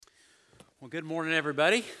Well, good morning,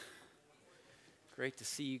 everybody. Great to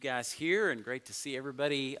see you guys here and great to see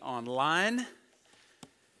everybody online.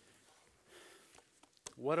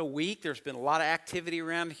 What a week. There's been a lot of activity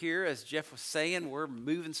around here. As Jeff was saying, we're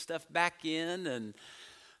moving stuff back in and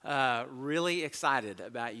really excited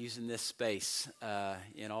about using this space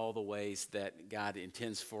in all the ways that God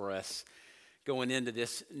intends for us going into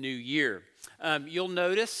this new year. You'll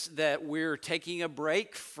notice that we're taking a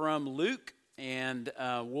break from Luke. And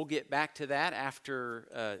we'll get back to that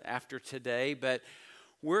after today. But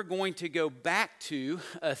we're going to go back to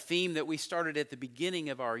a theme that we started at the beginning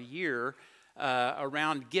of our year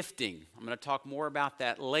around gifting. I'm going to talk more about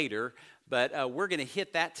that later. But we're going to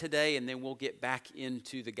hit that today, and then we'll get back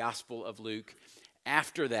into the Gospel of Luke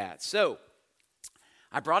after that. So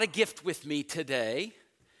I brought a gift with me today,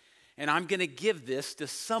 and I'm going to give this to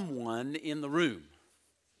someone in the room.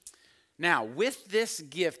 Now, with this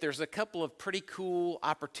gift, there's a couple of pretty cool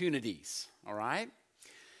opportunities, all right?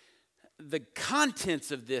 The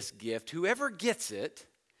contents of this gift, whoever gets it,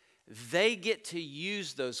 they get to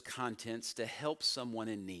use those contents to help someone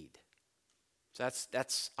in need. So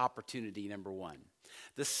that's opportunity number one.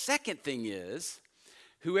 The second thing is,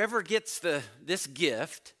 whoever gets this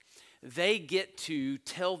gift, they get to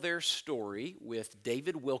tell their story with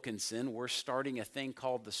David Wilkinson. We're starting a thing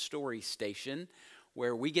called the Story Station,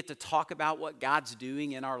 where we get to talk about what God's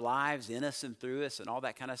doing in our lives, in us and through us, and all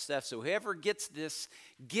that kind of stuff. So whoever gets this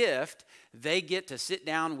gift, they get to sit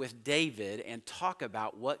down with David and talk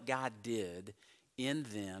about what God did in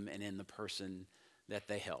them and in the person that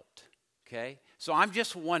they helped. Okay? So I'm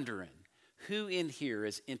just wondering, who in here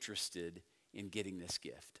is interested in getting this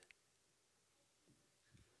gift?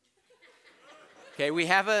 Okay, we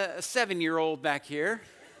have a 7-year-old back here.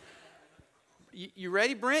 You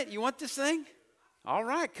ready, Brent? You want this thing? All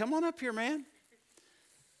right, come on up here, man.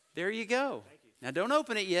 There you go. Thank you. Now, don't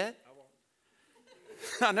open it yet. I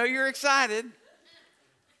won't. I know you're excited.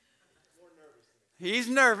 More nervous. He's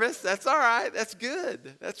nervous. That's all right. That's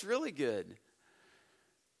good. That's really good.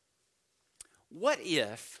 What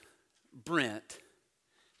if Brent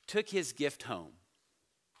took his gift home?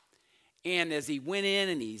 And as he went in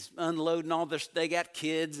and he's unloading all this, they got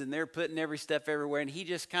kids and they're putting every stuff everywhere, and he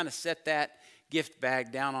just kind of set that gift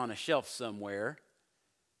bag down on a shelf somewhere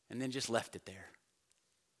and then just left it there.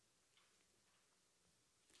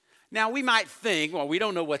 Now, we might think, well, we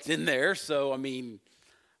don't know what's in there, so,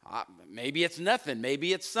 maybe it's nothing.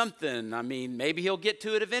 Maybe it's something. Maybe he'll get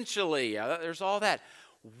to it eventually. There's all that.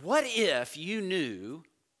 What if you knew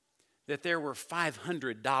that there were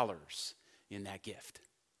 $500 in that gift?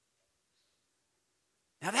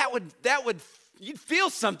 Now, that would you'd feel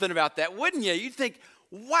something about that, wouldn't you? You'd think,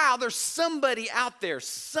 wow, there's somebody out there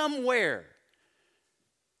somewhere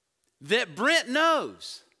that Brent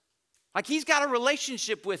knows. Like he's got a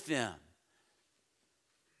relationship with them.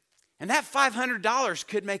 And that $500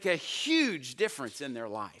 could make a huge difference in their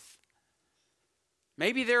life.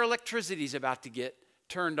 Maybe their electricity's about to get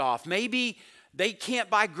turned off. Maybe they can't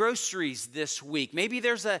buy groceries this week. Maybe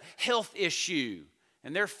there's a health issue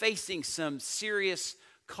and they're facing some serious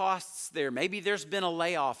costs there. Maybe there's been a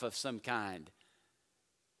layoff of some kind.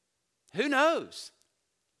 Who knows?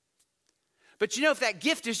 But if that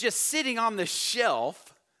gift is just sitting on the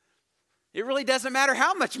shelf, it really doesn't matter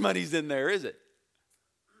how much money's in there, is it?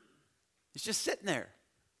 It's just sitting there.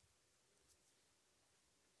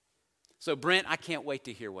 So, Brent, I can't wait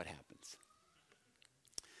to hear what happens.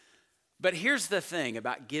 But here's the thing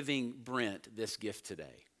about giving Brent this gift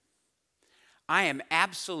today. I am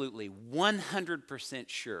absolutely 100%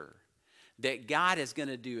 sure that God is going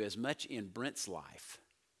to do as much in Brent's life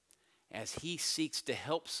as he seeks to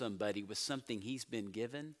help somebody with something he's been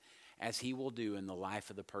given, as he will do in the life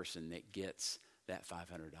of the person that gets that $500.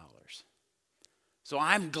 So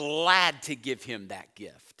I'm glad to give him that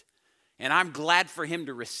gift. And I'm glad for him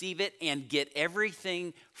to receive it and get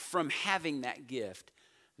everything from having that gift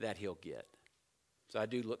that he'll get. So I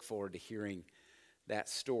do look forward to hearing that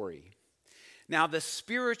story. Now, the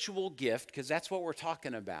spiritual gift, because that's what we're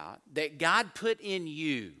talking about, that God put in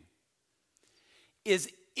you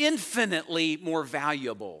is infinitely more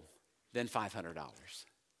valuable than $500.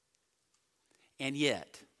 And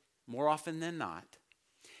yet, more often than not,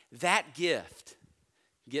 that gift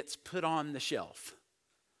gets put on the shelf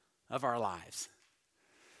of our lives.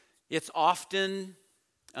 It's often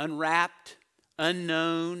unwrapped,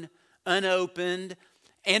 unknown, unopened,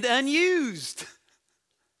 and unused.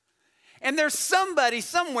 And there's somebody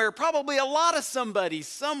somewhere, probably a lot of somebody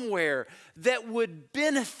somewhere, that would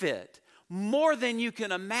benefit more than you can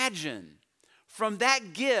imagine from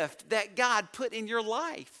that gift that God put in your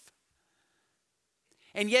life.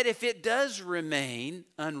 And yet, if it does remain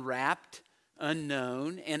unwrapped,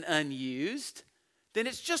 unknown, and unused, then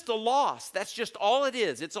it's just a loss. That's just all it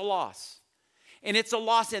is. It's a loss. And it's a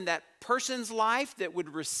loss in that person's life that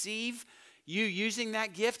would receive you using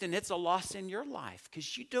that gift, and it's a loss in your life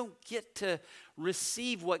because you don't get to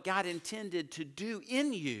receive what God intended to do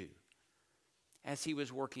in you as He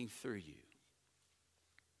was working through you.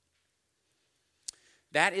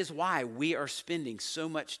 That is why we are spending so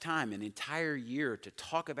much time, an entire year, to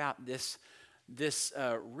talk about this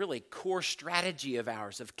really core strategy of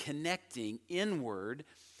ours of connecting inward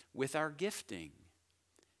with our gifting.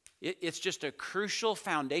 It's just a crucial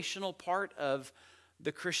foundational part of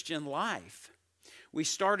the Christian life. We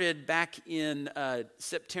started back in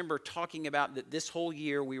September talking about that this whole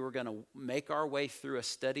year we were going to make our way through a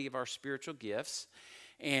study of our spiritual gifts.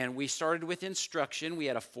 And we started with instruction. We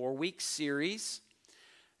had a 4-week series.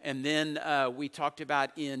 And then we talked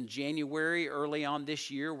about in January, early on this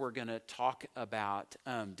year, we're going to talk about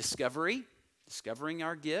discovering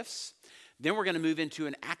our gifts. Then we're going to move into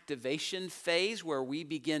an activation phase where we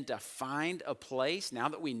begin to find a place. Now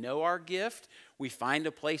that we know our gift, we find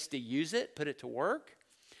a place to use it, put it to work.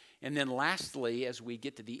 And then lastly, as we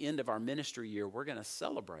get to the end of our ministry year, we're going to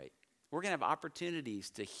celebrate. We're going to have opportunities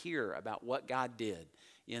to hear about what God did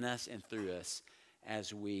in us and through us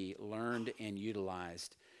as we learned and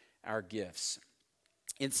utilized our gifts.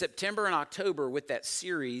 In September and October with that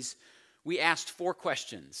series, we asked 4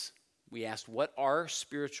 questions. We asked, what are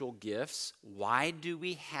spiritual gifts? Why do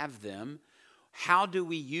we have them? How do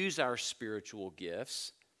we use our spiritual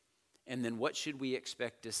gifts? And then what should we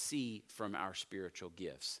expect to see from our spiritual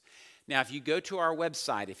gifts? Now, if you go to our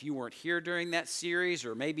website, if you weren't here during that series,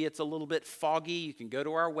 or maybe it's a little bit foggy, you can go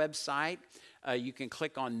to our website. You can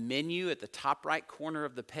click on menu at the top right corner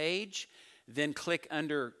of the page. Then click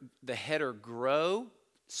under the header Grow,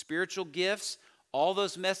 Spiritual Gifts. All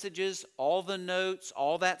those messages, all the notes,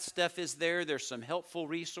 all that stuff is there. There's some helpful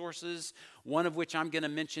resources, one of which I'm going to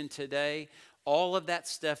mention today. All of that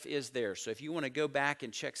stuff is there. So if you want to go back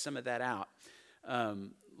and check some of that out,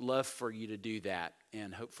 love for you to do that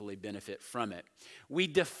and hopefully benefit from it. We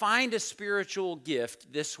defined a spiritual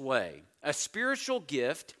gift this way. A spiritual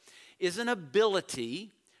gift is an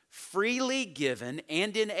ability freely given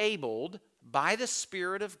and enabled by the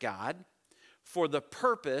Spirit of God for the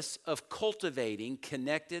purpose of cultivating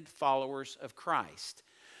connected followers of Christ.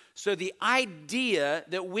 So the idea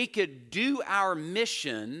that we could do our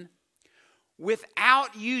mission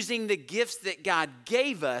without using the gifts that God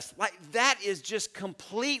gave us, like that is just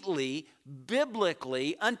completely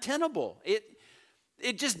biblically untenable.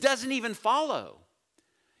 It just doesn't even follow.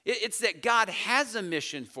 It's that God has a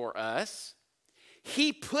mission for us.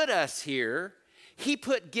 He put us here. He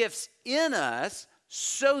put gifts in us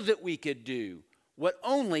so that we could do what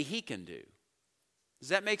only He can do. Does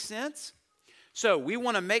that make sense? So we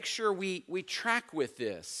want to make sure we track with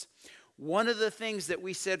this. One of the things that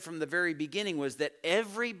we said from the very beginning was that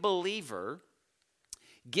every believer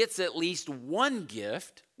gets at least one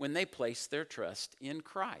gift when they place their trust in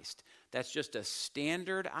Christ. That's just a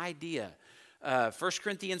standard idea. 1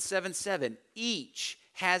 Corinthians 7:7, each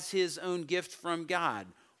has his own gift from God,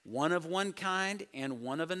 one of one kind and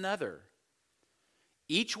one of another.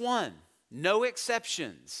 Each one, no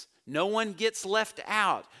exceptions. No one gets left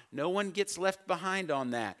out. No one gets left behind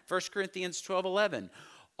on that. 1 Corinthians 12:11.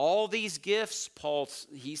 All these gifts,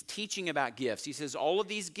 he's teaching about gifts. He says all of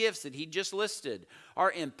these gifts that he just listed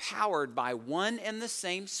are empowered by one and the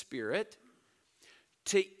same Spirit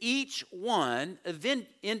to each one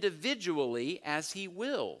individually as He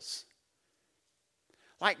wills.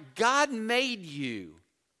 Like God made you,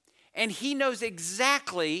 and He knows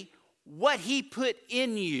exactly what He put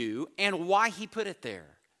in you and why He put it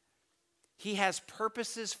there. He has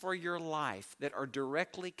purposes for your life that are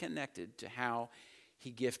directly connected to how He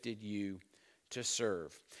gifted you to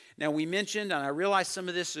serve. Now we mentioned, and I realize some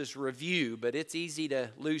of this is review, but it's easy to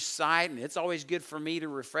lose sight, and it's always good for me to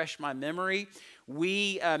refresh my memory.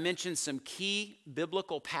 We mentioned some key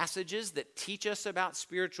biblical passages that teach us about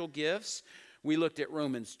spiritual gifts. We looked at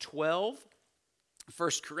Romans 12,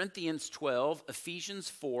 1 Corinthians 12, Ephesians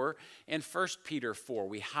 4, and 1 Peter 4.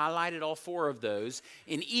 We highlighted all 4 of those.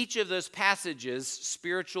 In each of those passages,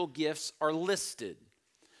 spiritual gifts are listed.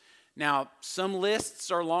 Now, some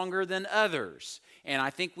lists are longer than others, and I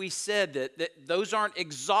think we said that those aren't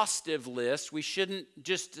exhaustive lists. We shouldn't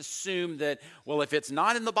just assume that, well, if it's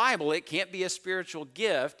not in the Bible, it can't be a spiritual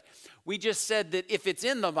gift. We just said that if it's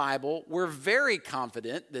in the Bible, we're very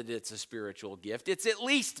confident that it's a spiritual gift. It's at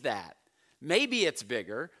least that. Maybe it's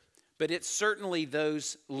bigger, but it's certainly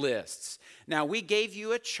those lists. Now, we gave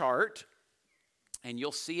you a chart, and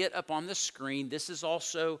you'll see it up on the screen. This is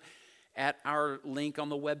also at our link on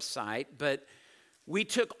the website, but we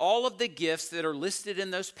took all of the gifts that are listed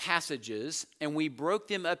in those passages and we broke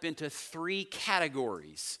them up into 3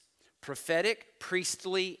 categories: prophetic,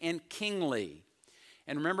 priestly, and kingly.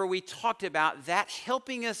 And remember, we talked about that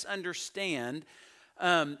helping us understand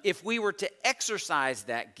if we were to exercise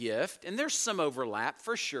that gift, and there's some overlap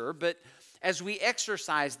for sure, but as we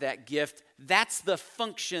exercise that gift, that's the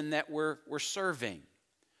function that we're serving.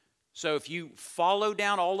 So if you follow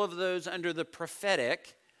down all of those under the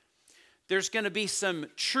prophetic, there's going to be some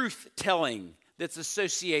truth telling that's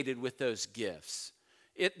associated with those gifts.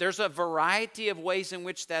 There's a variety of ways in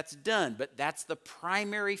which that's done, but that's the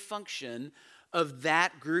primary function of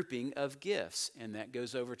that grouping of gifts. And that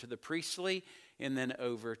goes over to the priestly and then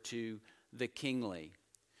over to the kingly.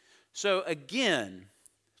 So again,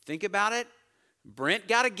 think about it. Brent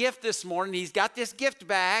got a gift this morning. He's got this gift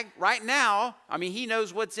bag right now. I mean, he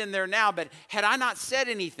knows what's in there now, but had I not said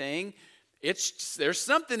anything, there's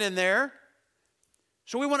something in there.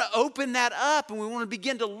 So we want to open that up and we want to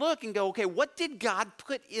begin to look and go, okay, what did God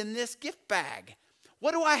put in this gift bag?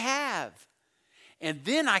 What do I have? And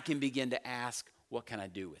then I can begin to ask, what can I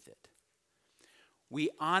do with it? We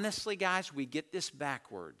honestly, guys, we get this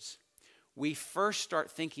backwards. We first start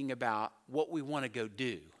thinking about what we want to go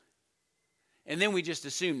do. And then we just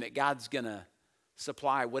assume that God's going to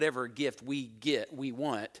supply whatever gift we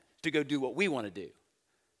want to go do what we want to do.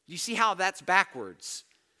 You see how that's backwards?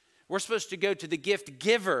 We're supposed to go to the gift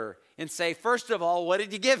giver and say, first of all, what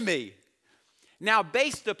did you give me? Now,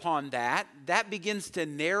 based upon that begins to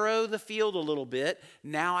narrow the field a little bit.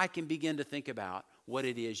 Now I can begin to think about what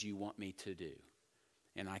it is you want me to do.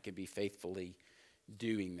 And I can be faithfully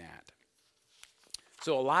doing that.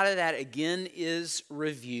 So a lot of that, again, is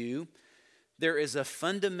review. There is a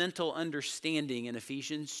fundamental understanding in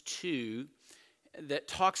Ephesians 2 that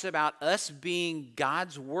talks about us being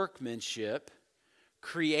God's workmanship,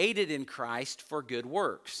 created in Christ for good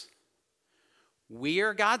works. We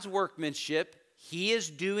are God's workmanship. He is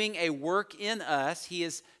doing a work in us. He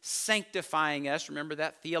is sanctifying us. Remember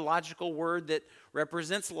that theological word that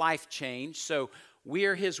represents life change. So we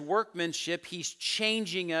are His workmanship. He's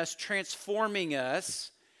changing us, transforming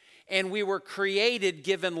us. And we were created,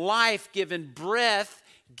 given life, given breath,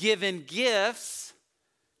 given gifts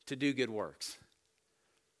to do good works.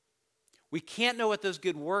 We can't know what those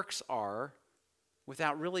good works are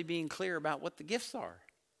without really being clear about what the gifts are.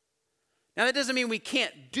 Now, that doesn't mean we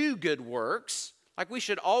can't do good works. Like, we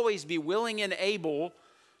should always be willing and able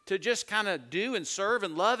to just kind of do and serve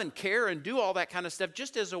and love and care and do all that kind of stuff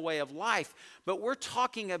just as a way of life. But we're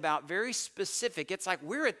talking about very specific. It's like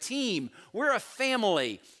we're a team. We're a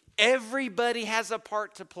family. Everybody has a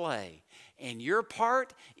part to play. And your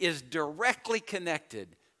part is directly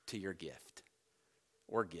connected to your gift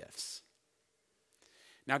or gifts.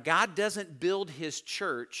 Now, God doesn't build His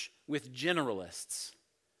church with generalists.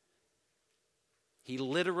 He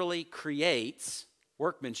literally creates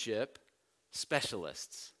workmanship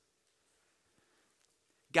specialists.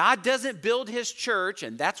 God doesn't build His church,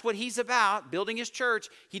 and that's what He's about, building His church.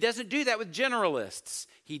 He doesn't do that with generalists.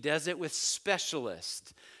 He does it with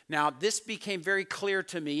specialists. Now, this became very clear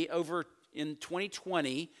to me over in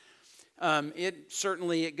 2020.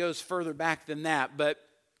 It goes further back than that, but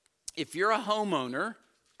if you're a homeowner,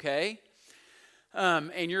 okay,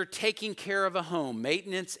 and you're taking care of a home,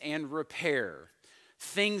 maintenance and repair,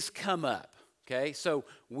 things come up, okay? So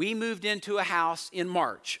we moved into a house in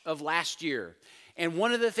March of last year. And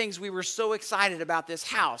one of the things we were so excited about this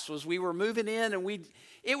house was we were moving in and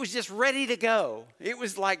it was just ready to go. It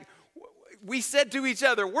was like we said to each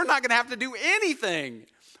other, we're not going to have to do anything.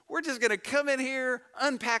 We're just going to come in here,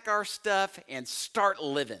 unpack our stuff, and start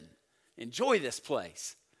living. Enjoy this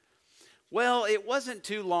place. Well, it wasn't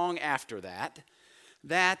too long after that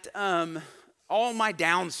all my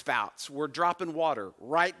downspouts were dropping water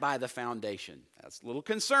right by the foundation. That's a little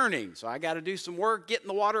concerning, so I got to do some work getting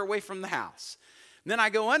the water away from the house. And then I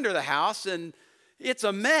go under the house, and it's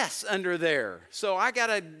a mess under there. So I got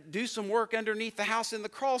to do some work underneath the house in the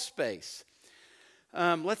crawl space.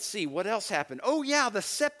 Let's see, what else happened? Oh, yeah, the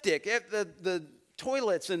septic, the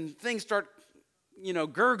toilets and things start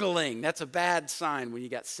gurgling. That's a bad sign when you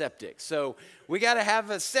got septic. So we got to have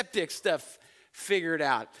a septic stuff figured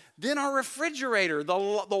out. Then our refrigerator, the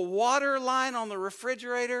water line on the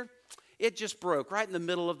refrigerator, it just broke right in the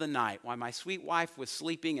middle of the night while my sweet wife was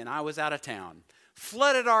sleeping and I was out of town.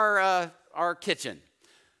 Flooded our kitchen.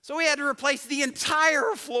 So we had to replace the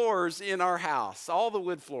entire floors in our house, all the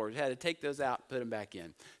wood floors. We had to take those out, put them back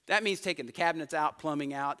in. That means taking the cabinets out,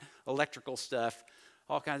 plumbing out, electrical stuff.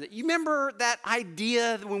 all kinds of. You remember that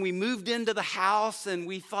idea when we moved into the house and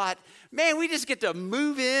we thought, man, we just get to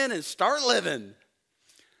move in and start living.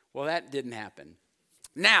 Well, that didn't happen.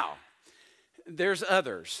 Now, there's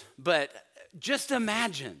others, but just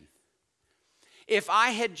imagine if I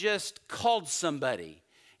had just called somebody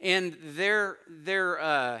and their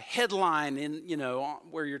headline in,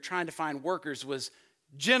 where you're trying to find workers was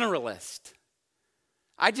generalist.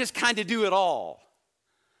 I just kind of do it all.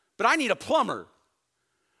 But I need a plumber,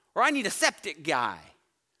 or I need a septic guy,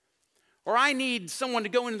 or I need someone to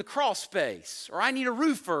go into the crawl space, or I need a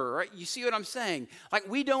roofer. Right? You see what I'm saying? Like,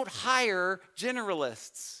 we don't hire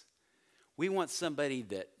generalists. We want somebody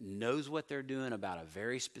that knows what they're doing about a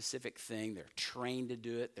very specific thing. They're trained to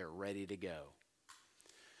do it. They're ready to go.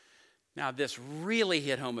 Now, this really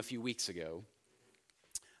hit home a few weeks ago.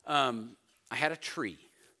 I had a tree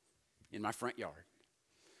in my front yard.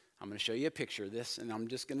 I'm going to show you a picture of this, and I'm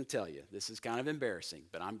just going to tell you. This is kind of embarrassing,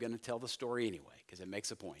 but I'm going to tell the story anyway because it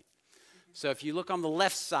makes a point. So if you look on the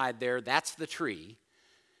left side there, that's the tree,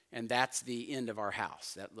 and that's the end of our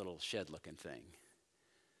house, that little shed-looking thing.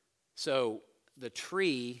 So the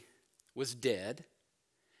tree was dead,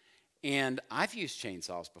 and I've used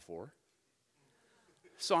chainsaws before.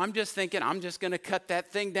 So I'm just thinking I'm just going to cut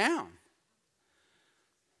that thing down.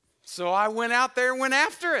 So I went out there and went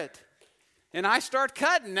after it. And I start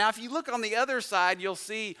cutting. Now, if you look on the other side, you'll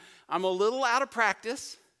see I'm a little out of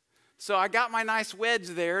practice. So I got my nice wedge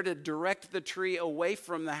there to direct the tree away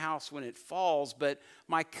from the house when it falls. But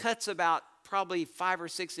my cut's about probably 5 or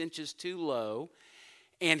 6 inches too low.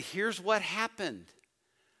 And here's what happened.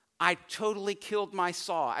 I totally killed my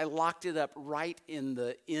saw. I locked it up right in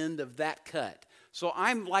the end of that cut. So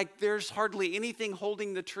I'm like, there's hardly anything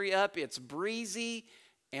holding the tree up. It's breezy,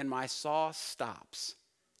 and my saw stops.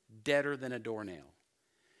 Deader than a doornail.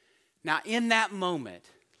 Now, in that moment,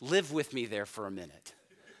 live with me there for a minute.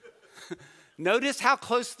 Notice how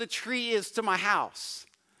close the tree is to my house.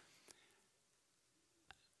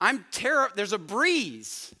 I'm terrified. There's a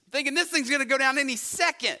breeze. Thinking this thing's going to go down any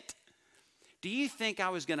second. Do you think I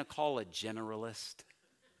was going to call a generalist?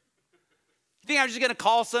 You think I was just going to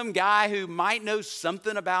call some guy who might know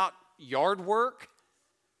something about yard work?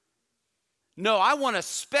 No, I want a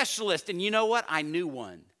specialist. And you know what? I knew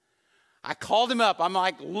one. I called him up. I'm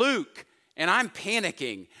like, Luke, and I'm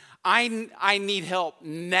panicking. I need help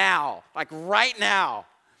now, like right now.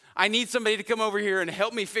 I need somebody to come over here and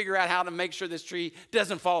help me figure out how to make sure this tree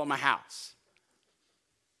doesn't fall on my house.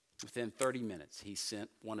 Within 30 minutes, he sent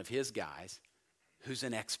one of his guys who's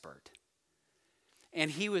an expert.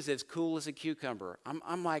 And he was as cool as a cucumber.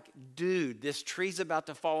 I'm like, dude, this tree's about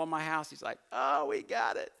to fall on my house. He's like, oh, we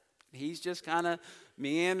got it. He's just kind of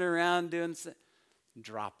meandering around doing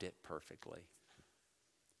dropped it perfectly.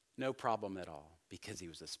 No problem at all because he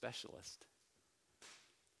was a specialist.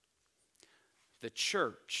 The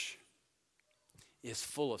church is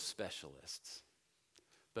full of specialists,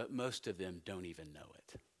 but most of them don't even know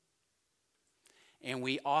it. And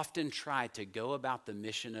we often try to go about the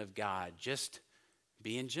mission of God just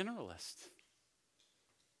being generalists.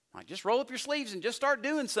 Like, just roll up your sleeves and just start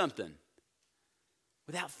doing something.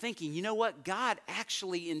 Without thinking, you know what? God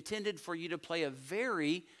actually intended for you to play a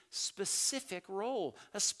very specific role,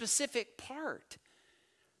 a specific part.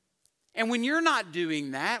 And when you're not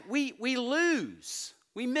doing that, we lose.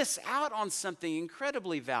 We miss out on something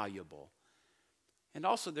incredibly valuable. And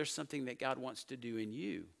also there's something that God wants to do in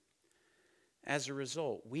you. As a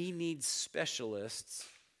result, we need specialists,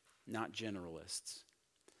 not generalists.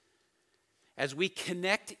 As we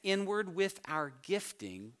connect inward with our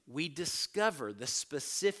gifting, we discover the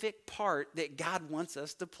specific part that God wants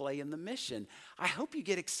us to play in the mission. I hope you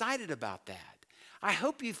get excited about that. I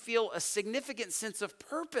hope you feel a significant sense of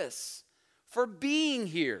purpose for being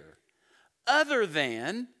here, other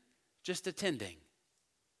than just attending.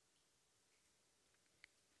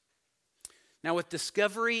 Now, with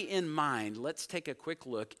discovery in mind, let's take a quick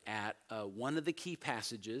look at one of the key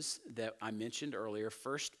passages that I mentioned earlier,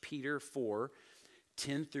 1 Peter 4,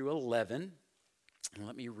 10 through 11. And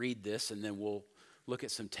let me read this, and then we'll look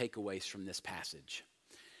at some takeaways from this passage.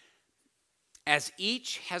 As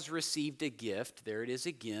each has received a gift, there it is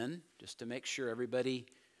again, just to make sure everybody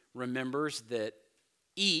remembers that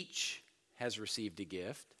each has received a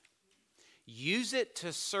gift. Use it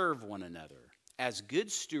to serve one another as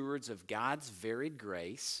good stewards of God's varied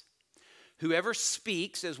grace. Whoever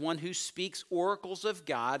speaks as one who speaks oracles of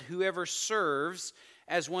God. Whoever serves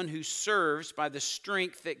as one who serves by the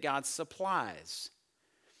strength that God supplies.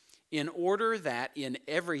 In order that in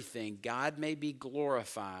everything God may be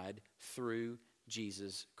glorified through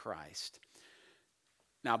Jesus Christ.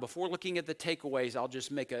 Now, before looking at the takeaways, I'll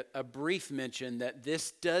just make a brief mention that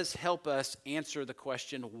this does help us answer the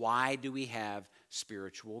question, why do we have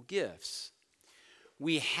spiritual gifts?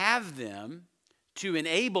 We have them to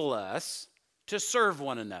enable us to serve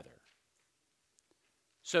one another.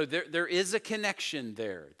 So there is a connection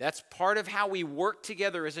there. That's part of how we work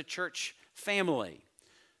together as a church family.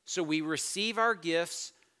 So we receive our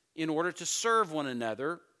gifts in order to serve one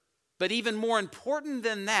another. But even more important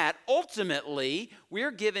than that, ultimately, we're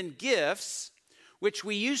given gifts which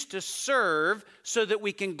we use to serve so that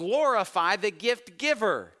we can glorify the gift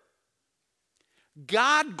giver.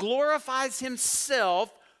 God glorifies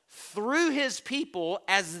himself through his people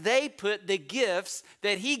as they put the gifts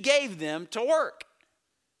that he gave them to work.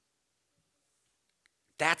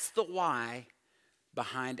 That's the why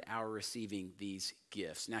behind our receiving these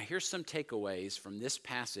gifts. Now, here's some takeaways from this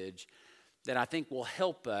passage that I think will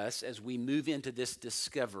help us as we move into this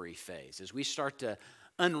discovery phase, as we start to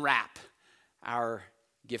unwrap our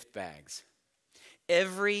gift bags.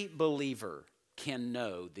 Every believer can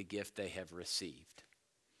know the gift they have received.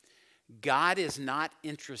 God is not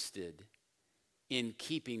interested in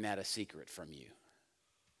keeping that a secret from you.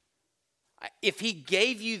 If he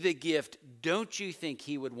gave you the gift, don't you think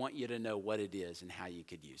he would want you to know what it is and how you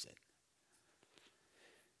could use it?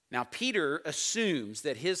 Now, Peter assumes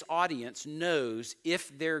that his audience knows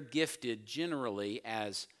if they're gifted generally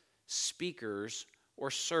as speakers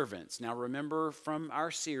or servants. Now, remember from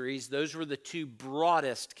our series, those were the two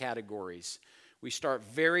broadest categories. We start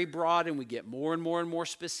very broad and we get more and more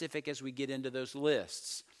specific as we get into those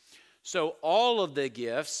lists. So all of the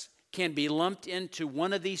gifts can be lumped into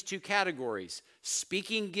one of these two categories: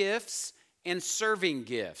 speaking gifts and serving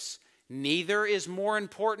gifts. Neither is more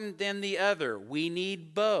important than the other. We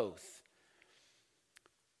need both.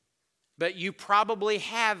 But you probably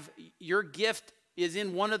have, your gift is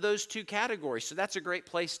in one of those two categories. So that's a great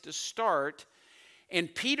place to start.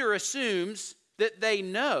 And Peter assumes that they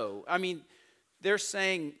know. I mean, they're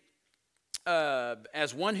saying,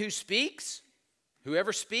 as one who speaks,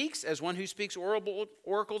 whoever speaks, as one who speaks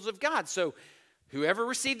oracles of God. So whoever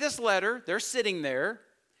received this letter, they're sitting there.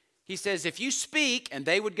 He says, if you speak, and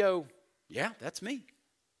they would go, yeah, that's me.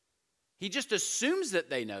 He just assumes that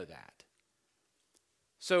they know that.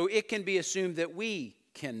 So it can be assumed that we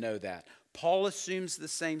can know that. Paul assumes the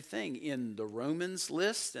same thing in the Romans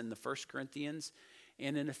list and the 1 Corinthians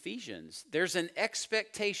and in Ephesians. There's an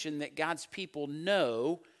expectation that God's people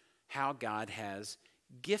know how God has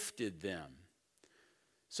gifted them.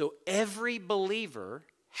 So every believer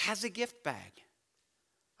has a gift bag.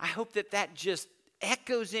 I hope that just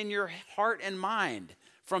echoes in your heart and mind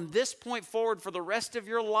from this point forward for the rest of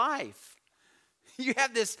your life. You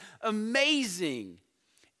have this amazing,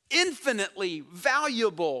 infinitely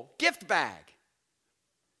valuable gift bag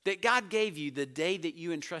that God gave you the day that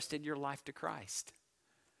you entrusted your life to Christ.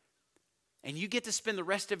 And you get to spend the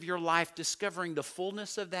rest of your life discovering the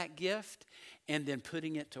fullness of that gift and then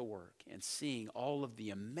putting it to work and seeing all of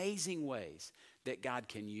the amazing ways that God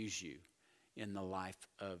can use you in the life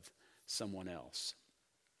of someone else.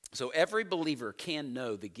 So every believer can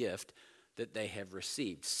know the gift that they have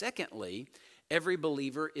received. Secondly, every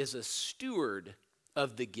believer is a steward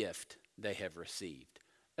of the gift they have received.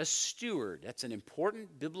 A steward, that's an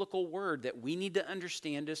important biblical word that we need to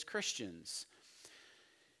understand as Christians.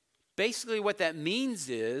 Basically, what that means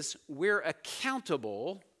is we're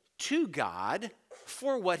accountable to God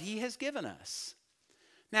for what he has given us.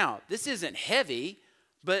 Now, this isn't heavy,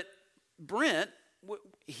 but Brent,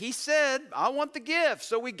 he said, I want the gift.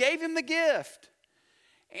 So we gave him the gift.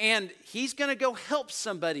 And he's going to go help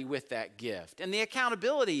somebody with that gift. And the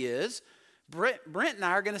accountability is Brent and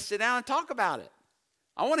I are going to sit down and talk about it.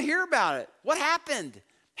 I want to hear about it. What happened?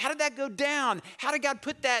 How did that go down? How did God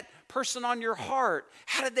put that person on your heart?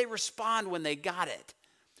 How did they respond when they got it?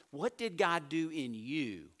 What did God do in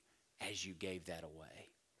you as you gave that away?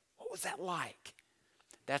 What was that like?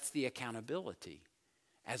 That's the accountability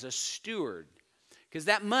as a steward. Because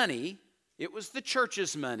that money, it was the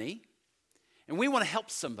church's money, and we want to help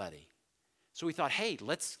somebody. So we thought, hey,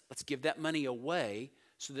 let's give that money away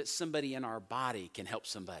so that somebody in our body can help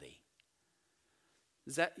somebody.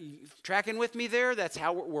 Is that you tracking with me there? That's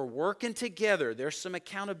how we're working together. There's some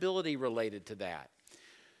accountability related to that.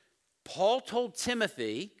 Paul told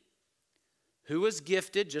Timothy, who was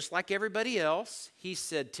gifted just like everybody else, he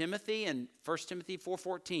said, Timothy, in 1 Timothy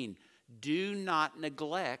 4:14, do not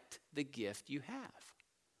neglect the gift you have.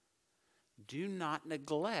 Do not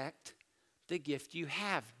neglect the gift you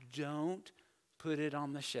have. Don't put it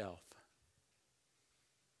on the shelf.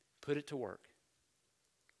 Put it to work.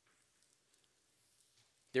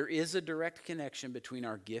 There is a direct connection between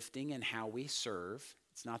our gifting and how we serve.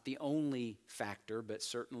 It's not the only factor, but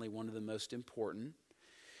certainly one of the most important.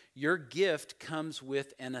 Your gift comes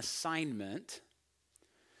with an assignment.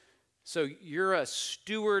 So you're a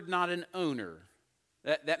steward, not an owner.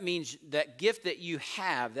 That means that gift that you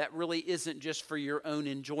have, that really isn't just for your own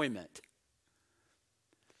enjoyment.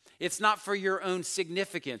 It's not for your own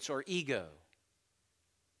significance or ego.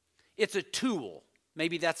 It's a tool.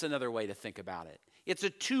 Maybe that's another way to think about it. It's a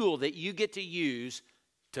tool that you get to use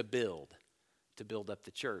to build up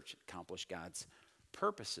the church, accomplish God's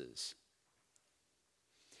purposes.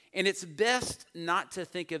 And it's best not to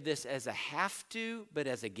think of this as a have to, but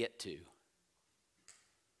as a get to.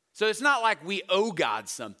 So it's not like we owe God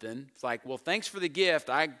something. It's like, well, thanks for the gift.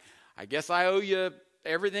 I guess I owe you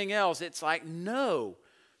everything else. It's like, no,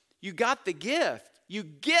 you got the gift. You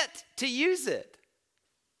get to use it.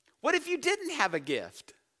 What if you didn't have a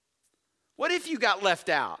gift? What if you got left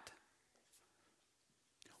out?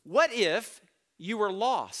 What if you were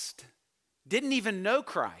lost, didn't even know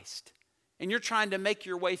Christ, and you're trying to make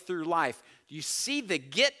your way through life? Do you see the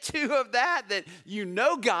get to of that? That you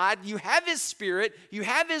know God, you have His Spirit, you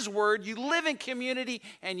have His Word, you live in community,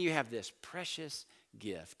 and you have this precious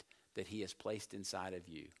gift that He has placed inside of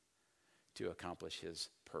you to accomplish His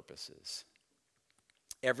purposes.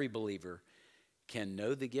 Every believer can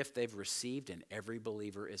know the gift they've received, and every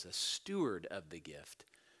believer is a steward of the gift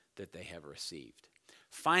that they have received.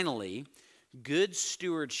 Finally, good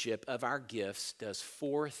stewardship of our gifts does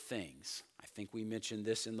four things. I think we mentioned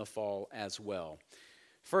this in the fall as well.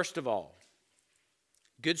 First of all,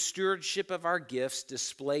 good stewardship of our gifts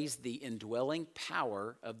displays the indwelling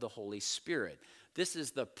power of the Holy Spirit. This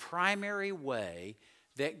is the primary way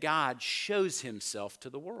that God shows Himself to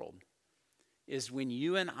the world, is when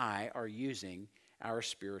you and I are using our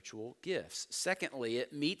spiritual gifts. Secondly,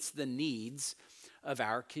 it meets the needs of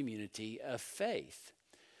our community of faith.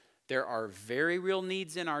 There are very real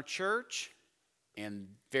needs in our church and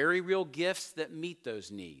very real gifts that meet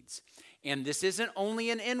those needs. And this isn't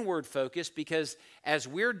only an inward focus, because as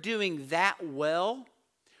we're doing that well,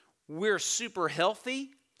 we're super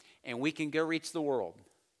healthy and we can go reach the world.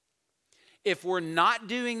 If we're not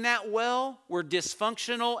doing that well, we're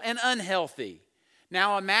dysfunctional and unhealthy.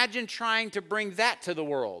 Now imagine trying to bring that to the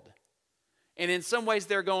world. And in some ways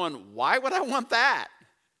they're going, why would I want that?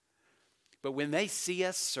 But when they see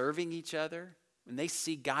us serving each other, when they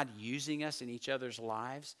see God using us in each other's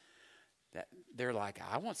lives, that they're like,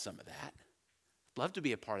 I want some of that. I'd love to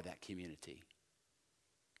be a part of that community.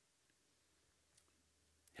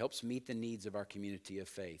 Helps meet the needs of our community of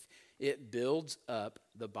faith. It builds up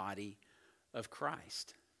the body of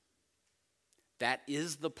Christ. That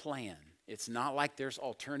is the plan. It's not like there's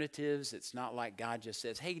alternatives. It's not like God just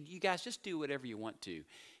says, hey, you guys just do whatever you want to.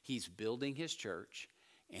 He's building His church,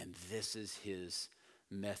 and this is His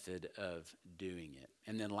method of doing it.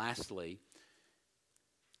 And then lastly,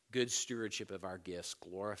 good stewardship of our gifts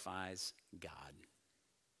glorifies God.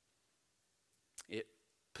 It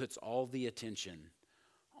puts all the attention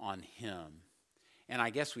on Him. And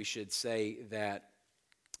I guess we should say that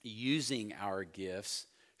using our gifts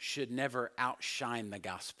should never outshine the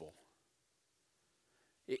gospel.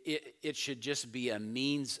 It should just be a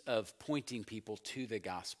means of pointing people to the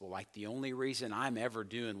gospel. Like the only reason I'm ever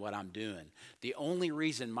doing what I'm doing, the only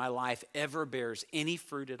reason my life ever bears any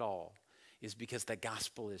fruit at all is because the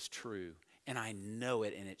gospel is true and I know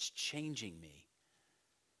it and it's changing me.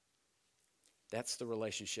 That's the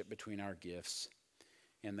relationship between our gifts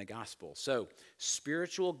and the gospel. So,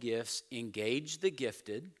 spiritual gifts engage the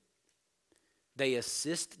gifted, they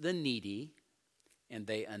assist the needy, and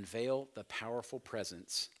they unveil the powerful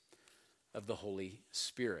presence of the Holy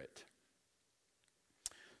Spirit.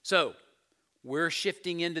 So, we're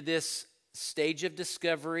shifting into this stage of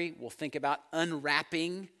discovery. We'll think about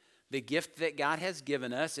unwrapping the gift that God has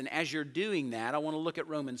given us. And as you're doing that, I want to look at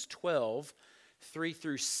Romans 12, 3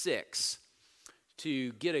 through 6,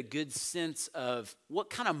 to get a good sense of what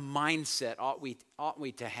kind of mindset ought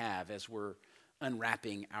we to have as we're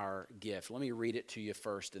unwrapping our gift. Let me read it to you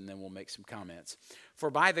first, and then we'll make some comments. For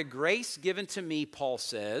by the grace given to me, Paul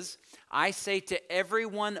says, I say to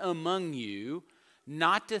everyone among you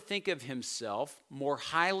not to think of himself more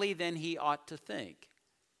highly than he ought to think,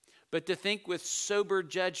 but to think with sober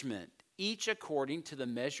judgment, each according to the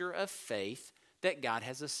measure of faith that God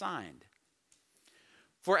has assigned.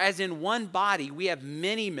 For as in one body we have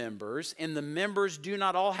many members, and the members do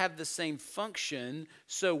not all have the same function,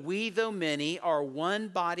 so we, though many, are one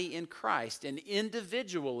body in Christ, and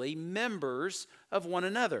individually members of one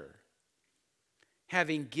another,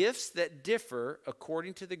 having gifts that differ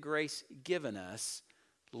according to the grace given us,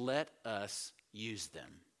 let us use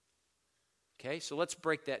them. Okay, so let's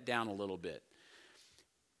break that down a little bit.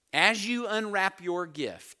 as you unwrap your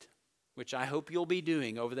gift, which I hope you'll be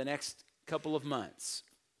doing over the next couple of months,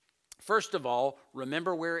 first of all,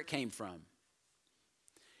 remember where it came from.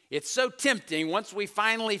 It's so tempting once we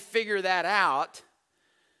finally figure that out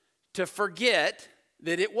to forget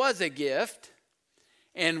that it was a gift,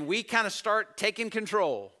 and we kind of start taking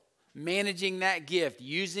control, managing that gift,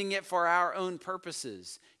 using it for our own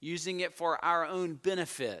purposes, using it for our own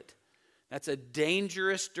benefit. That's a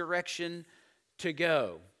dangerous direction to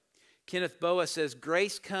go. Kenneth Boa says,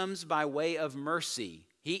 grace comes by way of mercy.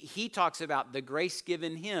 He talks about the grace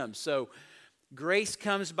given him. So grace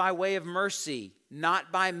comes by way of mercy,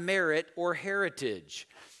 not by merit or heritage.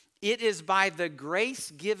 It is by the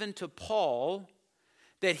grace given to Paul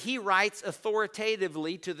that he writes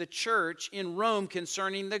authoritatively to the church in Rome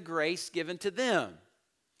concerning the grace given to them.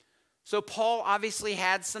 So Paul obviously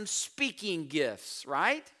had some speaking gifts,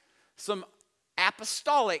 right? Some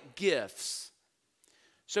apostolic gifts.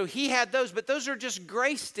 So he had those, but those are just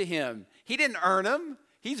grace to him. He didn't earn them.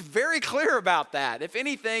 He's very clear about that. If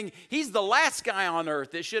anything, he's the last guy on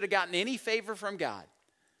earth that should have gotten any favor from God.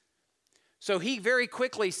 So he very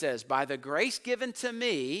quickly says, by the grace given to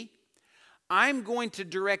me, I'm going to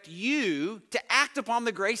direct you to act upon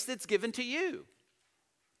the grace that's given to you.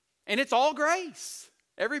 And it's all grace,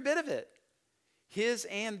 every bit of it, his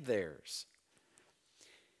and theirs.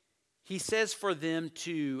 He says for them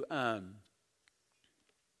to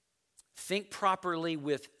think properly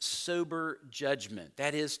with sober judgment.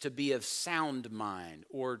 That is, to be of sound mind,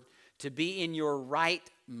 or to be in your right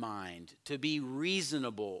mind, to be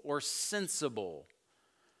reasonable or sensible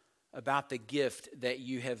about the gift that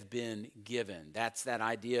you have been given. That's that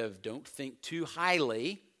idea of don't think too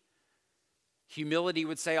highly. Humility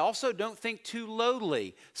would say also don't think too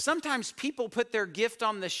lowly. Sometimes people put their gift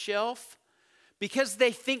on the shelf because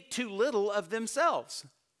they think too little of themselves.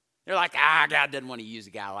 They're like, God doesn't want to use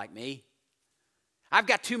a guy like me. I've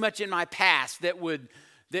got too much in my past that would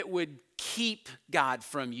keep God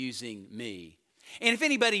from using me. And if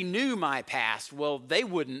anybody knew my past, well, they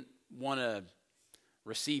wouldn't want to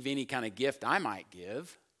receive any kind of gift I might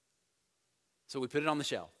give. So we put it on the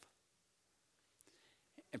shelf.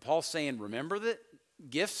 And Paul's saying, remember that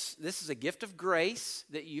gifts, this is a gift of grace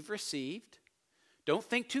that you've received. Don't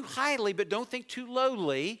think too highly, but don't think too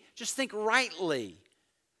lowly. Just think rightly.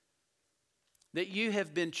 That you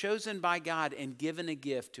have been chosen by God and given a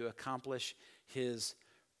gift to accomplish his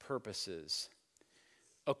purposes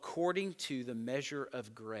according to the measure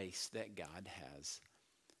of grace that God has,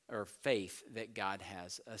 or faith that God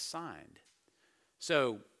has assigned.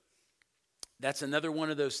 So that's another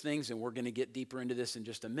one of those things, and we're going to get deeper into this in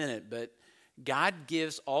just a minute, but God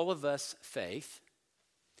gives all of us faith,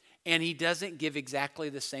 and he doesn't give exactly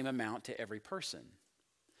the same amount to every person.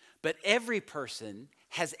 But every person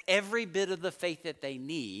has every bit of the faith that they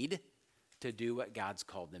need to do what God's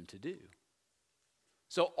called them to do.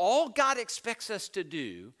 So all God expects us to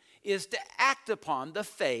do is to act upon the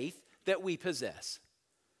faith that we possess,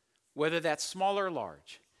 whether that's small or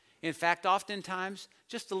large. In fact, oftentimes,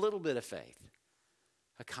 just a little bit of faith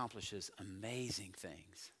accomplishes amazing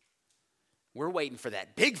things. We're waiting for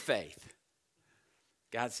that big faith.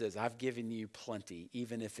 God says, I've given you plenty,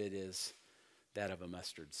 even if it is that of a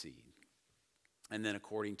mustard seed. And then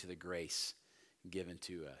according to the grace given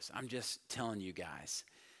to us. I'm just telling you guys,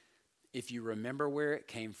 if you remember where it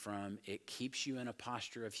came from, it keeps you in a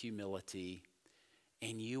posture of humility,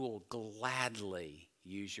 and you will gladly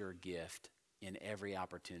use your gift in every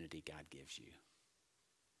opportunity God gives you.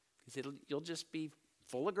 Because you'll just be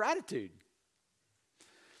full of gratitude.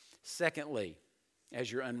 Secondly,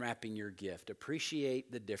 as you're unwrapping your gift,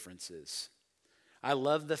 appreciate the differences. I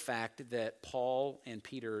love the fact that Paul and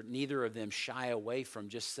Peter, neither of them shy away from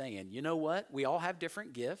just saying, you know what? We all have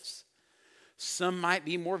different gifts. Some might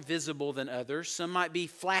be more visible than others. Some might be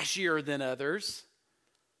flashier than others.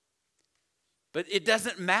 But it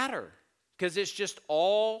doesn't matter because it's just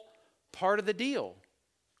all part of the deal.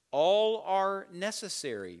 All are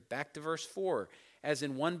necessary. Back to verse 4. As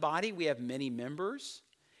in one body we have many members,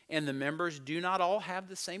 and the members do not all have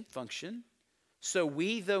the same function. So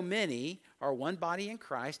we, though many, are one body in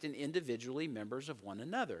Christ and individually members of one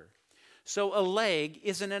another. So a leg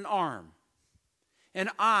isn't an arm. An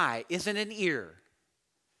eye isn't an ear.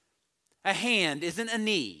 A hand isn't a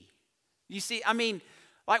knee. You see,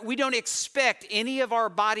 like we don't expect any of our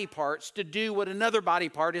body parts to do what another body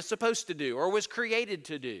part is supposed to do or was created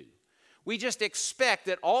to do. We just expect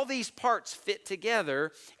that all these parts fit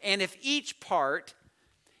together, and if each part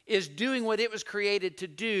is doing what it was created to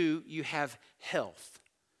do, you have health,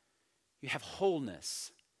 you have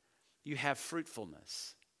wholeness, you have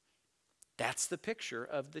fruitfulness. That's the picture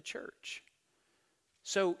of the church.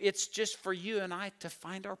 So it's just for you and I to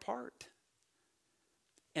find our part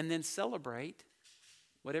and then celebrate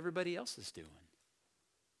what everybody else is doing.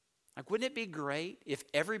 Like, wouldn't it be great if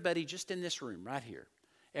everybody just in this room right here,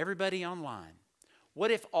 everybody online,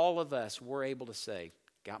 what if all of us were able to say,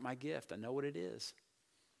 got my gift, I know what it is.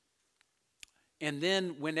 And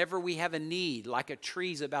then whenever we have a need, like a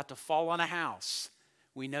tree's about to fall on a house,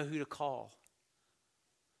 we know who to call.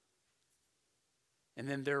 And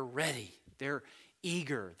then they're ready, they're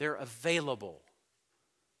eager, they're available.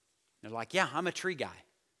 They're like, yeah, I'm a tree guy.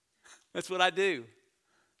 That's what I do.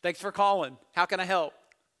 Thanks for calling. How can I help?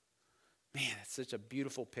 Man, it's such a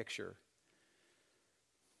beautiful picture.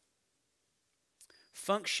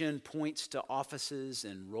 Function points to offices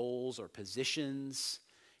and roles or positions.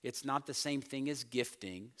 It's not the same thing as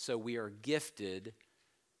gifting, so we are gifted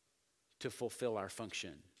to fulfill our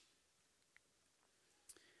function.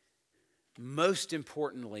 Most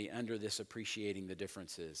importantly, under this appreciating the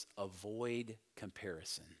differences, avoid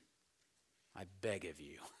comparison. I beg of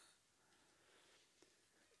you.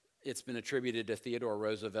 It's been attributed to Theodore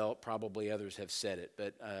Roosevelt. Probably others have said it,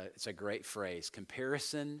 but it's a great phrase.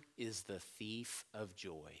 Comparison is the thief of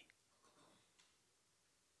joy.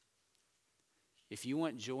 If you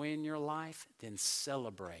want joy in your life, then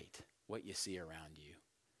celebrate what you see around you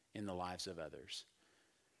in the lives of others.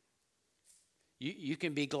 You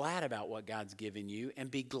can be glad about what God's given you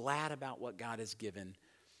and be glad about what God has given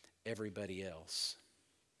everybody else.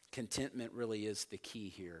 Contentment really is the key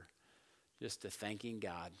here, just to thanking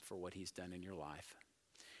God for what he's done in your life.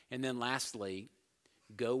 And then lastly,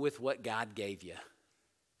 go with what God gave you.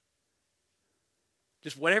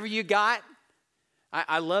 Just whatever you got.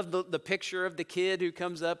 I love the picture of the kid who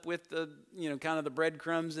comes up with the, kind of the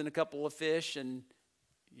breadcrumbs and a couple of fish, and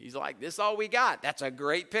he's like, this is all we got. That's a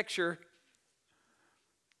great picture.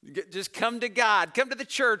 Just come to God. Come to the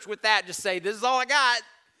church with that. Just say, this is all I got.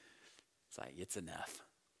 It's like, it's enough.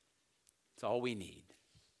 It's all we need.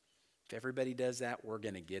 If everybody does that, we're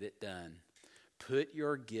going to get it done. Put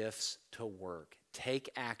your gifts to work. Take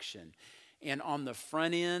action. And on the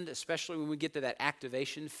front end, especially when we get to that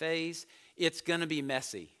activation phase, it's going to be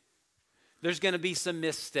messy. There's going to be some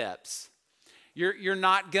missteps. You're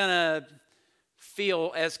not going to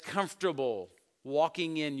feel as comfortable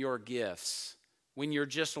walking in your gifts when you're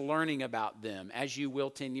just learning about them as you will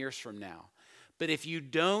 10 years from now. But if you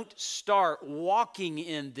don't start walking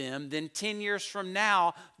in them, then 10 years from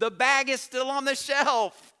now, the bag is still on the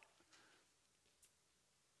shelf.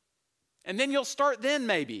 And then you'll start then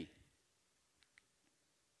maybe.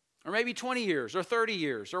 Or maybe 20 years or 30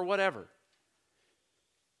 years or whatever.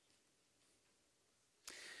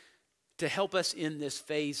 To help us in this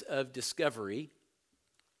phase of discovery,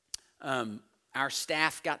 our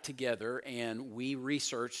staff got together and we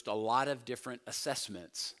researched a lot of different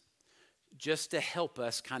assessments just to help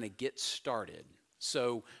us kind of get started.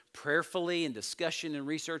 So prayerfully and discussion and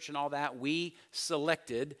research and all that, we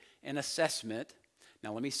selected an assessment.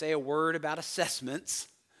 Now let me say a word about assessments.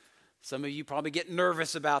 Some of you probably get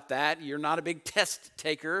nervous about that. You're not a big test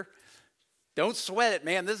taker. Don't sweat it,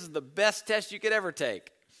 man. This is the best test you could ever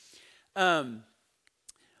take.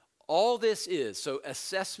 All this is, so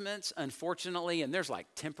assessments, unfortunately, and there's like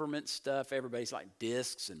temperament stuff. Everybody's like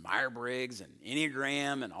DISCs and Myers-Briggs and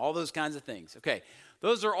Enneagram and all those kinds of things. Okay,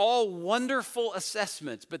 those are all wonderful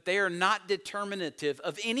assessments, but they are not determinative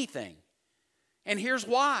of anything. And here's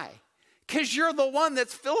why. Because you're the one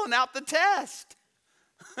that's filling out the test.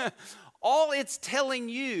 All it's telling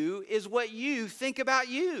you is what you think about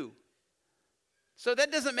you. So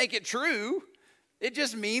that doesn't make it true. It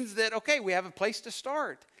just means that, okay, we have a place to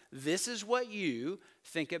start. This is what you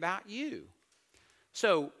think about you.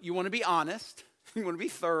 So you want to be honest. You want to be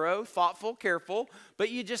thorough, thoughtful, careful.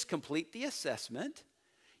 But you just complete the assessment.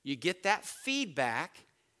 You get that feedback.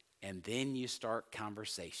 And then you start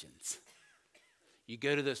conversations. You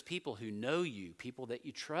go to those people who know you, people that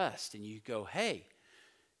you trust. And you go, hey,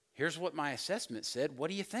 here's what my assessment said. What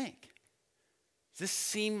do you think? Does this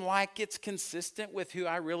seem like it's consistent with who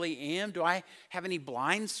I really am? Do I have any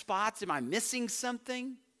blind spots? Am I missing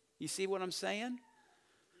something? You see what I'm saying?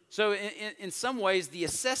 So in some ways, the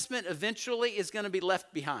assessment eventually is going to be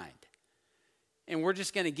left behind. And we're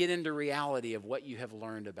just going to get into reality of what you have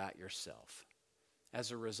learned about yourself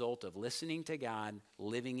as a result of listening to God,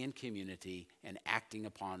 living in community, and acting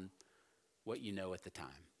upon what you know at the time.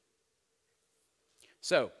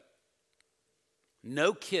 So,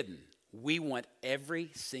 no kidding. We want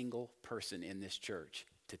every single person in this church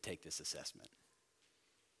to take this assessment.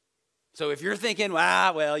 So if you're thinking,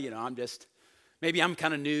 maybe I'm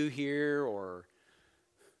kind of new here, or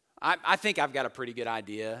I think I've got a pretty good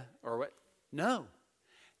idea, or what? No.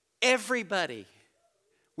 Everybody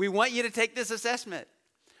We want you to take this assessment.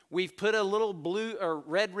 We've put a little blue or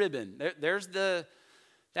red ribbon.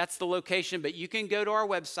 That's the location, but you can go to our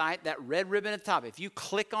website, that red ribbon at the top. If you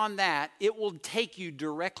click on that, it will take you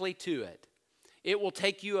directly to it. It will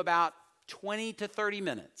take you about 20 to 30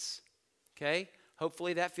 minutes, okay?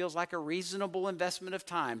 Hopefully that feels like a reasonable investment of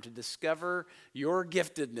time to discover your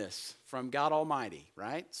giftedness from God Almighty,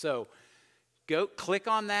 right? So go click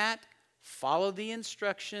on that, follow the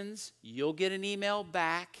instructions, you'll get an email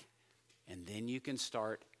back, and then you can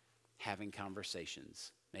start having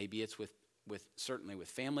conversations. Maybe it's certainly with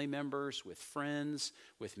family members, with friends,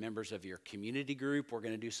 with members of your community group. We're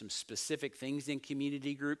going to do some specific things in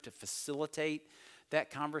community group to facilitate that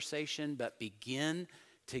conversation, but begin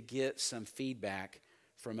to get some feedback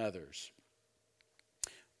from others.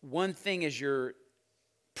 One thing as you're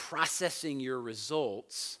processing your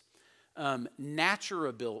results,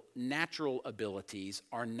 natural abilities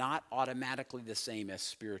are not automatically the same as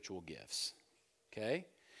spiritual gifts, okay?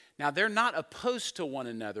 Now, they're not opposed to one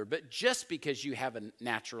another, but just because you have a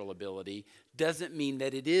natural ability doesn't mean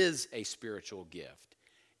that it is a spiritual gift.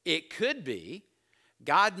 It could be.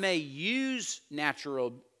 God may use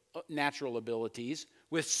natural abilities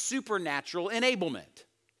with supernatural enablement.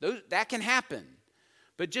 That can happen,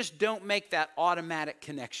 but just don't make that automatic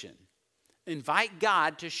connection. Invite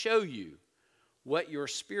God to show you what your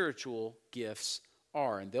spiritual gifts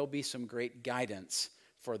are, and there'll be some great guidance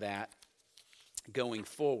for that going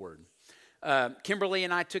forward. Kimberly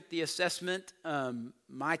and I took the assessment.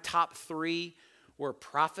 My top 3 were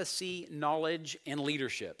prophecy, knowledge, and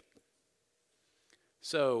leadership.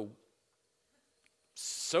 So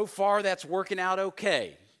far that's working out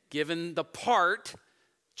okay. Given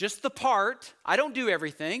just the part, I don't do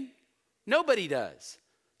everything. Nobody does.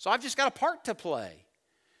 So I've just got a part to play.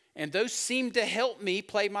 And those seem to help me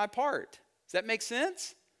play my part. Does that make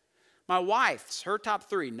sense? My wife's, her top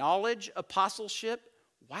 3, knowledge, apostleship.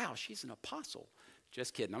 Wow, she's an apostle.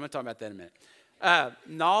 Just kidding. I'm going to talk about that in a minute.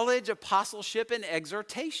 Knowledge, apostleship, and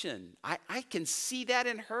exhortation. I can see that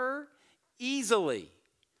in her easily.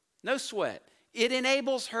 No sweat. It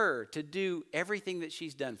enables her to do everything that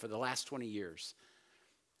she's done for the last 20 years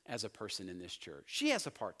as a person in this church. She has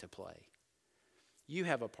a part to play. You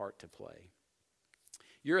have a part to play.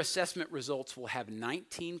 Your assessment results will have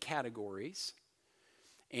 19 categories,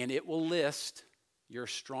 and it will list your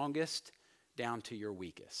strongest down to your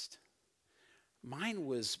weakest. My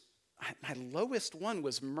lowest one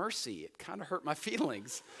was mercy. It kind of hurt my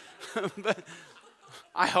feelings. But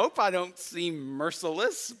I hope I don't seem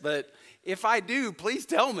merciless, but if I do, please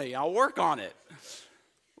tell me. I'll work on it.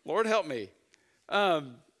 Lord help me.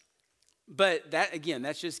 But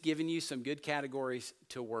that's just giving you some good categories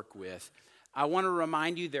to work with. I want to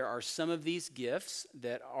remind you there are some of these gifts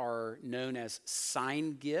that are known as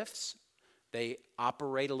sign gifts. They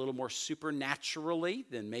operate a little more supernaturally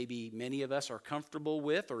than maybe many of us are comfortable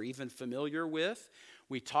with or even familiar with.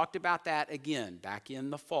 We talked about that again back in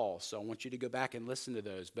the fall, so I want you to go back and listen to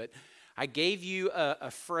those. But I gave you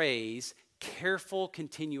a phrase, careful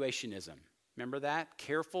continuationism. Remember that?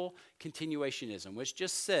 Careful continuationism, which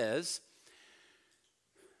just says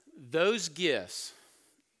those gifts,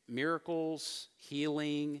 miracles,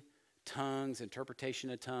 healing, tongues, interpretation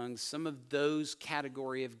of tongues, some of those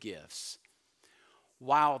category of gifts,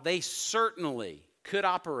 while they certainly could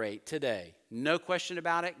operate today, no question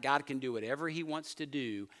about it, God can do whatever he wants to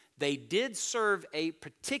do, they did serve a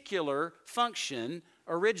particular function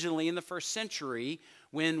originally in the first century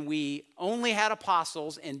when we only had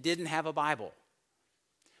apostles and didn't have a Bible.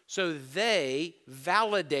 So they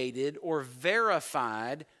validated or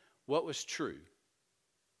verified what was true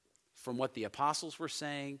from what the apostles were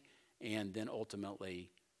saying and then ultimately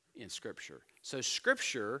in Scripture. So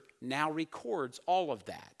Scripture now records all of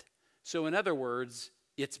that. So in other words,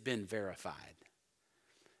 it's been verified.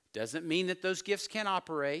 Doesn't mean that those gifts can't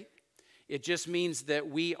operate. It just means that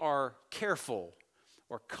we are careful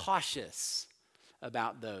or cautious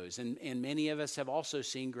about those. And many of us have also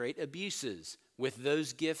seen great abuses with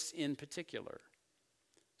those gifts in particular.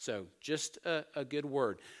 So just a good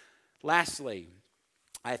word. Lastly,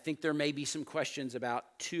 I think there may be some questions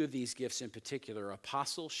about 2 of these gifts in particular.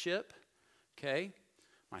 Apostleship, okay?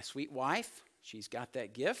 My sweet wife, she's got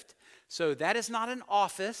that gift. So that is not an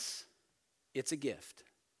office, it's a gift.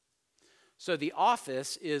 So the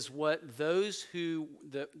office is what those who,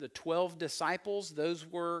 the 12 disciples, those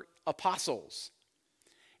were apostles.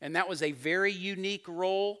 And that was a very unique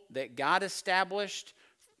role that God established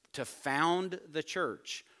to found the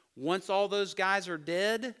church. Once all those guys are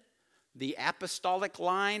dead, the apostolic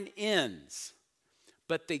line ends.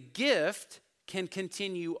 But the gift can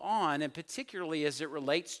continue on, and particularly as it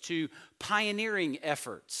relates to pioneering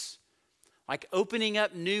efforts, like opening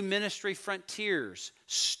up new ministry frontiers,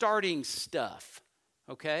 starting stuff,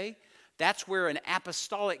 okay? That's where an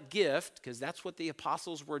apostolic gift, because that's what the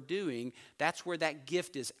apostles were doing, that's where that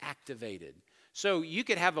gift is activated. So you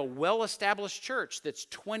could have a well-established church that's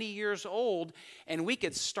 20 years old, and we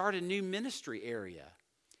could start a new ministry area.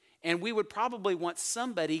 And we would probably want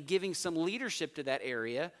somebody giving some leadership to that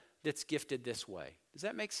area that's gifted this way. Does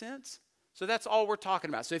that make sense? So that's all we're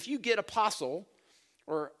talking about. So if you get apostle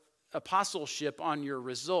or apostleship on your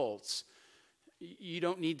results, you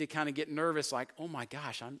don't need to kind of get nervous like, oh my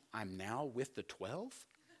gosh, I'm now with the 12?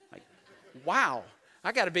 Like, wow,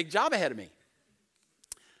 I got a big job ahead of me.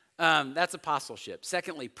 That's apostleship.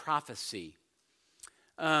 Secondly, prophecy.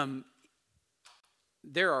 There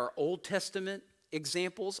are Old Testament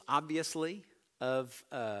examples, obviously, of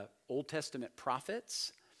Old Testament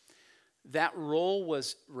prophets. That role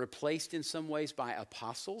was replaced in some ways by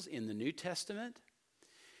apostles in the New Testament.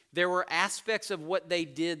 There were aspects of what they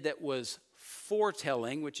did that was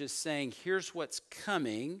foretelling, which is saying, here's what's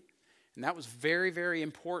coming. And that was very, very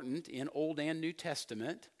important in Old and New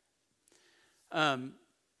Testament.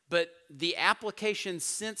 But the application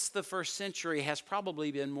since the first century has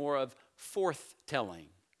probably been more of forthtelling.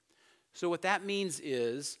 So what that means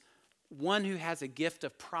is one who has a gift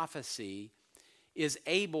of prophecy is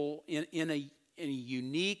able in a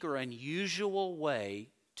unique or unusual way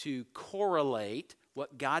to correlate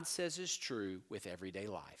what God says is true with everyday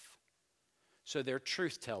life. So they're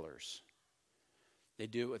truth tellers. They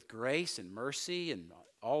do it with grace and mercy and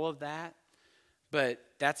all of that. But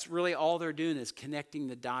that's really all they're doing is connecting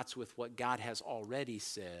the dots with what God has already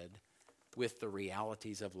said with the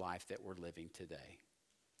realities of life that we're living today.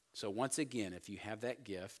 So once again, if you have that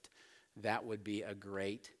gift, that would be a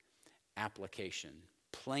great application.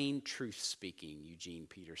 Plain truth speaking, Eugene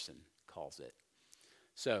Peterson calls it.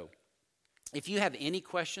 So if you have any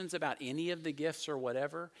questions about any of the gifts or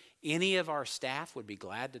whatever, any of our staff would be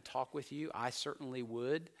glad to talk with you. I certainly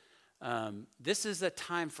would. This is a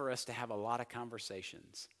time for us to have a lot of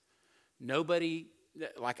conversations.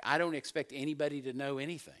 I don't expect anybody to know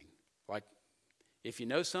anything. Like, if you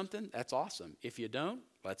know something, that's awesome. If you don't,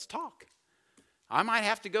 let's talk. I might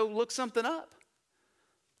have to go look something up.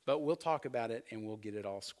 But we'll talk about it and we'll get it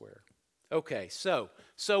all square. Okay, so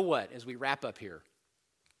what as we wrap up here?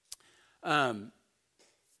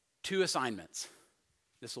 2 assignments.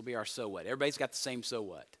 This will be our so what. Everybody's got the same so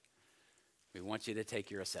what. We want you to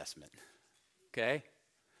take your assessment. Okay?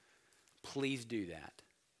 Please do that.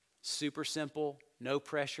 Super simple, no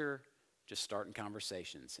pressure, just starting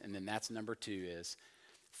conversations. And then that's number 2 is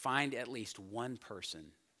find at least one person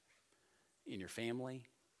in your family,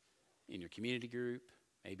 in your community group,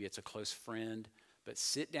 maybe it's a close friend, but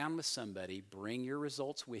sit down with somebody, bring your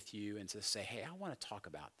results with you, and just say, hey, I want to talk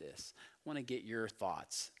about this. I want to get your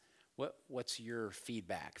thoughts. What's your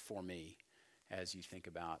feedback for me as you think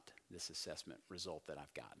about this assessment result that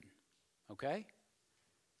I've gotten? Okay?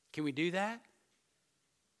 Can we do that?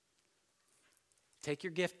 Take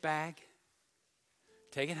your gift bag,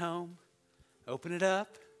 take it home, open it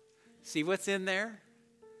up, see what's in there,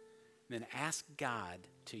 then ask God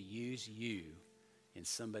to use you in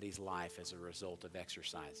somebody's life as a result of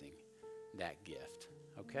exercising that gift.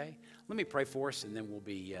 Okay? Let me pray for us and then we'll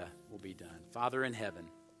be done. Father in heaven,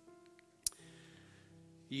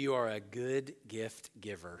 you are a good gift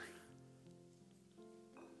giver.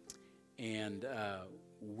 And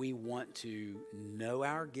we want to know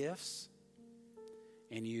our gifts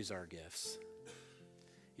and use our gifts.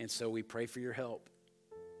 And so we pray for your help.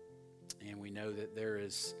 And we know that there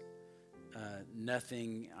is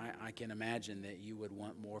nothing I can imagine that you would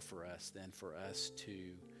want more for us than for us to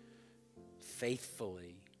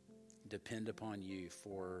faithfully depend upon you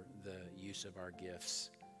for the use of our gifts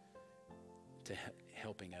to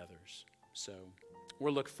helping others. So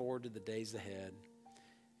we're looking forward to the days ahead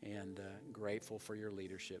and grateful for your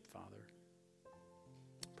leadership, Father.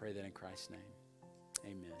 Pray that in Christ's name.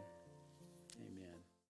 Amen.